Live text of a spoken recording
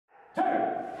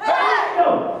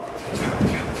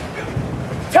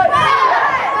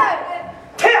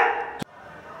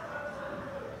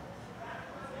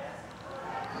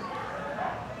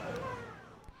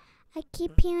I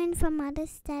keep hearing from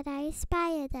others that I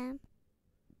inspire them.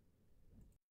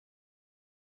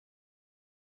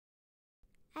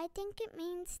 I think it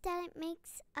means that it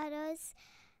makes others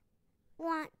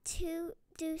want to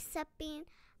do something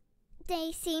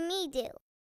they see me do.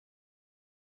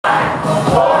 5,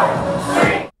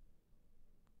 4, 3.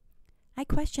 I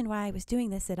questioned why I was doing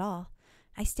this at all.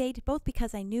 I stayed both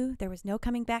because I knew there was no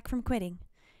coming back from quitting,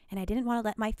 and I didn't want to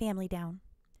let my family down.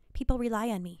 People rely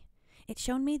on me. It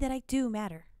showed me that I do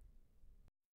matter.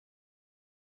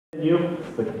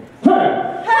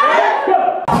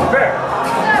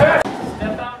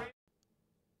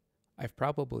 I've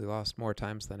probably lost more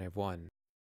times than I've won.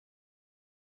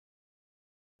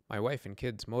 My wife and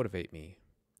kids motivate me.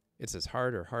 It's as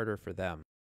hard or harder for them.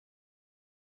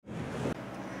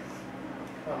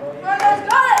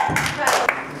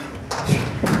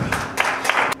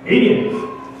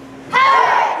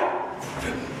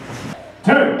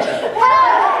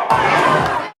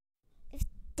 If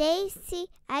they see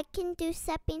I can do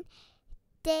something,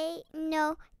 they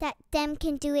know that them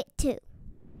can do it too.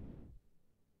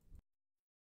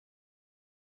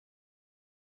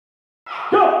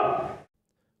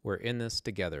 We're in this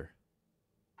together.